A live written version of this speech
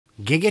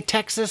Giga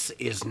Texas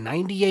is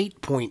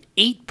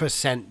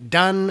 98.8%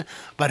 done,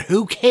 but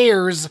who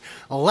cares?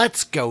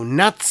 Let's go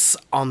nuts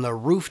on the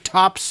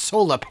rooftop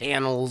solar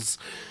panels.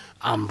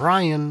 I'm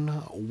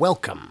Brian.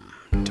 Welcome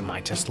to my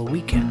Tesla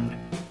Weekend.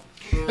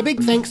 A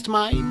big thanks to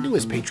my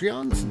newest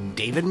Patreons,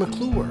 David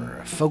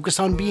McClure, Focus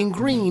on Being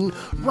Green,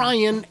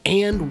 Ryan,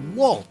 and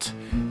Walt.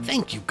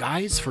 Thank you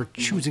guys for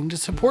choosing to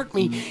support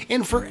me,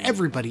 and for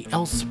everybody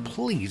else,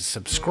 please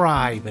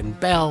subscribe and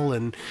bell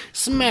and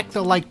smack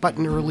the like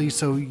button early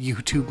so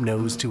YouTube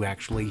knows to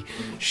actually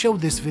show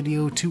this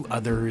video to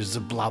others,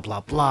 blah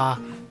blah blah.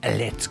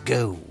 Let's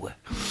go.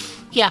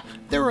 Yeah,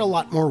 there are a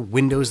lot more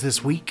windows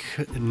this week,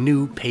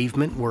 new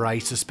pavement where I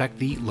suspect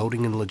the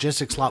loading and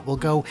logistics lot will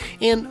go,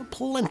 and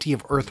plenty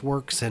of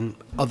earthworks and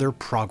other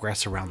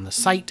progress around the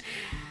site.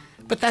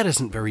 But that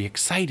isn't very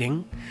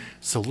exciting,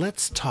 so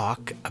let's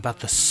talk about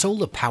the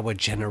solar power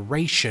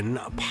generation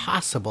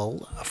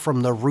possible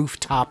from the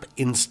rooftop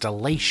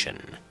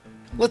installation.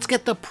 Let's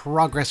get the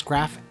progress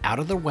graph out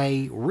of the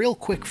way real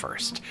quick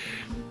first.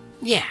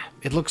 Yeah,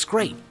 it looks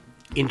great,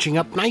 inching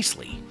up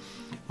nicely.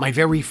 My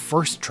very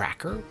first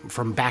tracker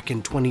from back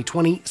in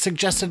 2020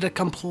 suggested a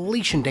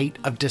completion date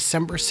of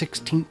December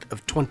 16th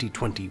of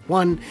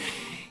 2021,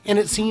 and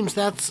it seems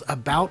that's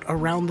about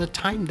around the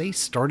time they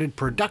started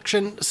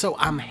production, so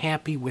I'm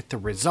happy with the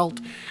result,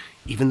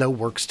 even though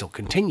work still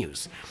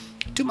continues.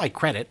 To my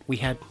credit, we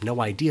had no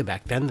idea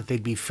back then that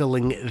they'd be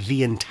filling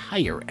the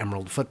entire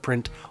Emerald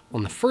footprint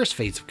on the first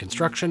phase of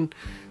construction,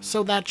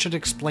 so that should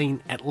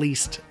explain at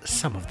least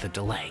some of the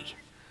delay.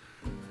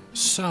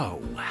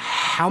 So,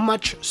 how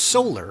much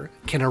solar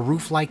can a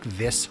roof like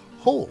this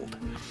hold?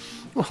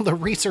 Well, the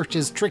research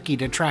is tricky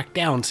to track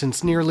down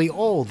since nearly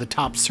all the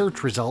top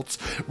search results,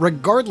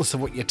 regardless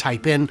of what you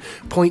type in,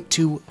 point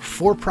to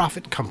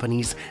for-profit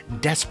companies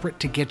desperate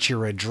to get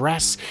your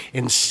address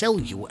and sell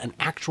you an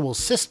actual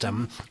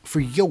system for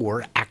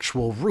your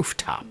actual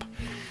rooftop.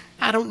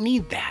 I don't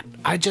need that.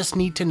 I just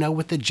need to know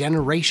what the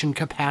generation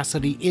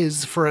capacity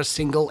is for a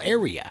single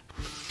area.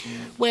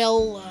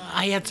 Well,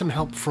 I had some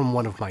help from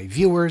one of my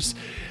viewers.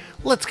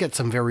 Let's get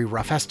some very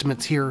rough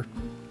estimates here.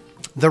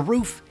 The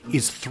roof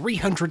is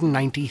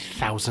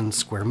 390,000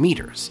 square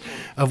meters,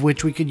 of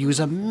which we could use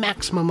a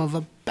maximum of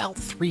about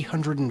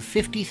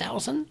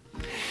 350,000.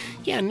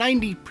 Yeah,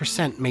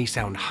 90% may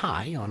sound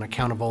high on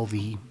account of all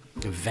the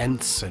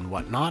vents and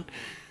whatnot,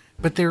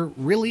 but there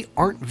really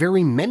aren't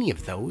very many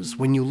of those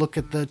when you look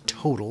at the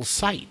total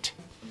site.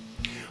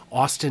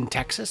 Austin,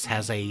 Texas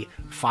has a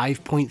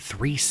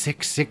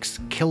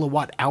 5.366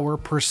 kilowatt hour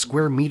per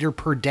square meter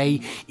per day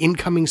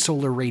incoming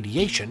solar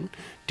radiation,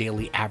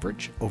 daily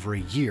average over a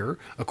year,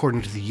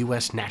 according to the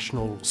U.S.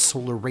 National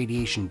Solar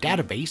Radiation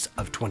Database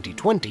of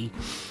 2020,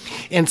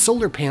 and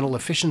solar panel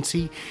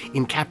efficiency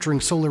in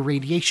capturing solar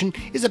radiation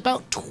is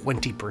about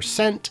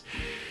 20%.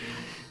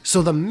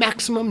 So the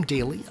maximum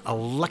daily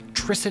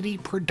electricity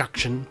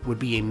production would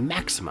be a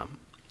maximum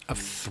of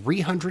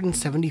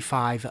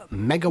 375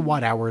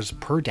 megawatt hours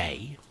per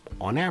day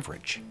on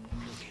average.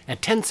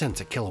 At 10 cents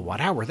a kilowatt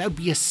hour, that would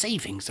be a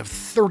savings of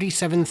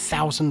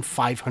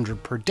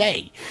 37,500 per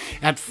day.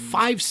 At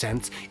 5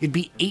 cents, it'd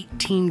be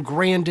 18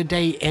 grand a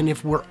day, and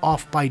if we're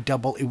off by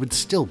double, it would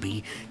still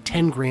be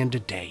 10 grand a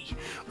day,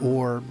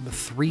 or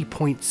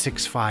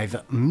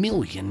 $3.65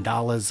 million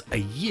a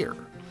year.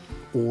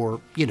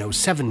 Or,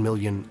 7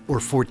 million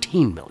or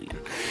 14 million.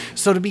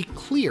 So to be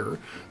clear,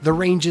 the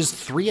range is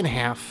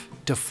 3.5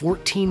 to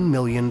 14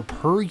 million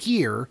per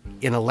year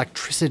in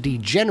electricity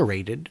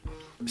generated,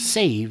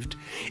 saved,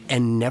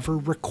 and never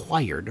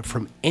required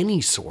from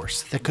any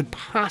source that could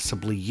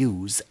possibly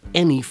use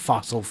any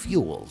fossil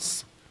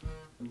fuels.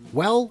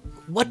 Well,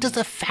 what does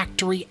a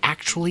factory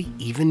actually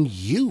even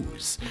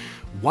use?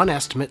 One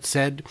estimate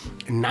said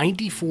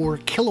 94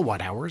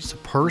 kilowatt hours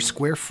per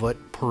square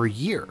foot per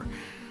year.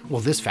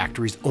 Well, this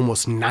factory is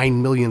almost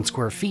 9 million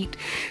square feet,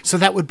 so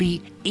that would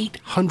be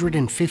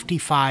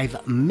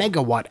 855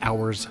 megawatt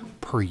hours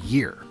per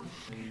year.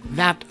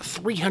 That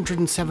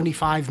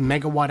 375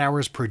 megawatt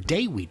hours per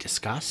day we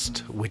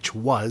discussed, which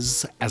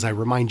was, as I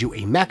remind you,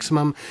 a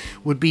maximum,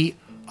 would be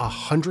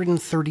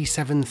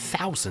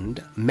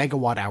 137,000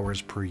 megawatt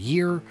hours per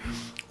year,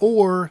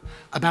 or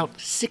about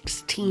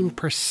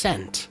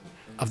 16%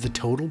 of the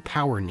total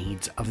power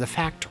needs of the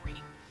factory,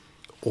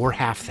 or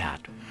half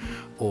that,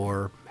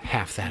 or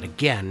half that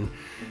again,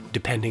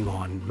 depending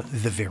on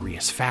the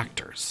various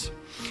factors.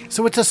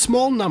 So it's a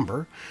small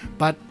number,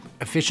 but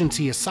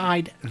efficiency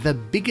aside, the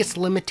biggest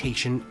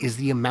limitation is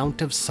the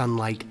amount of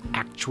sunlight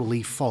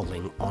actually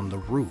falling on the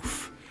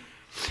roof.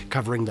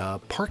 Covering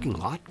the parking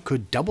lot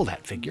could double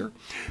that figure,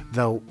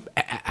 though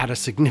at a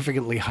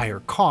significantly higher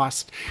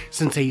cost,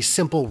 since a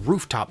simple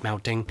rooftop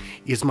mounting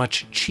is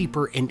much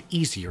cheaper and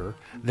easier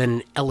than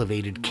an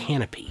elevated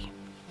canopy.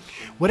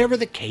 Whatever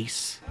the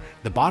case,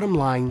 the bottom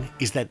line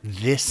is that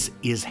this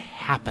is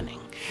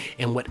happening,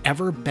 and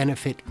whatever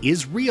benefit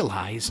is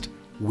realized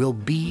will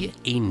be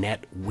a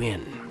net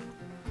win.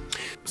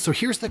 So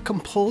here's the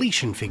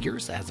completion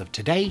figures as of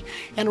today,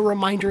 and a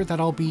reminder that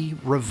I'll be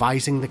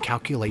revising the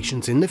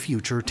calculations in the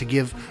future to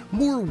give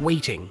more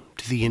weighting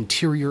to the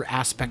interior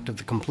aspect of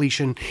the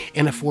completion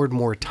and afford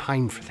more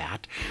time for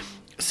that,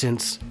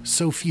 since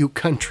so few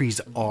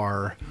countries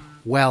are,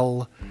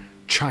 well,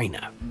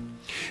 China.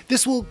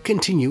 This will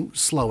continue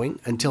slowing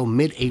until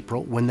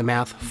mid-April when the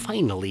math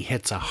finally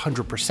hits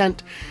 100%,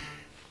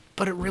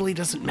 but it really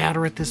doesn't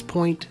matter at this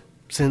point,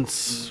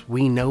 since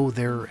we know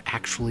they're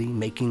actually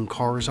making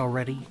cars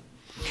already.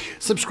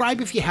 Subscribe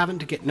if you haven't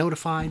to get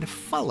notified,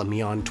 follow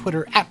me on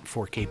Twitter at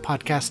 4K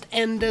Podcast,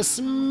 and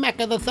smack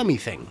the thummy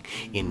thing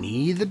in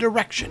either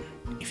direction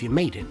if you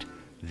made it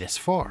this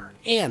far.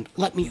 And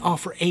let me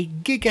offer a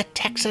Giga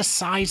Texas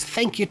size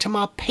thank you to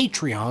my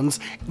Patreons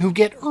who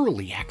get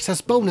early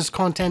access bonus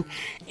content,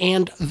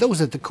 and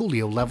those at the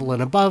Coolio level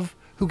and above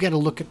who get a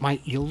look at my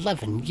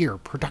 11-year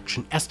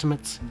production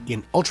estimates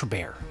in Ultra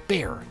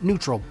Bear,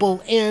 Neutral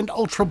Bull, and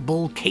Ultra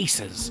Bull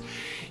cases.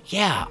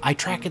 Yeah, I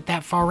track it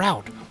that far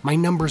out. My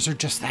numbers are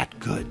just that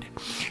good.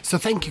 So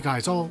thank you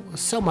guys all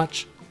so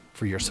much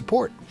for your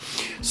support.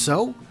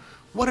 So,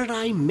 what did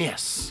I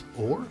miss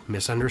or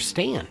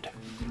misunderstand?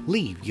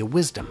 Leave your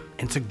wisdom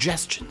and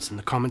suggestions in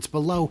the comments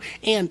below,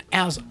 and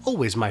as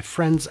always, my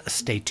friends,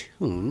 stay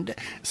tuned,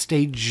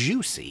 stay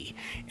juicy,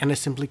 and I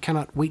simply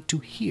cannot wait to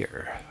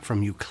hear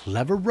from you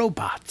clever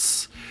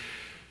robots,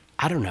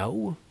 I don't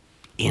know,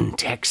 in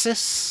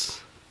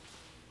Texas?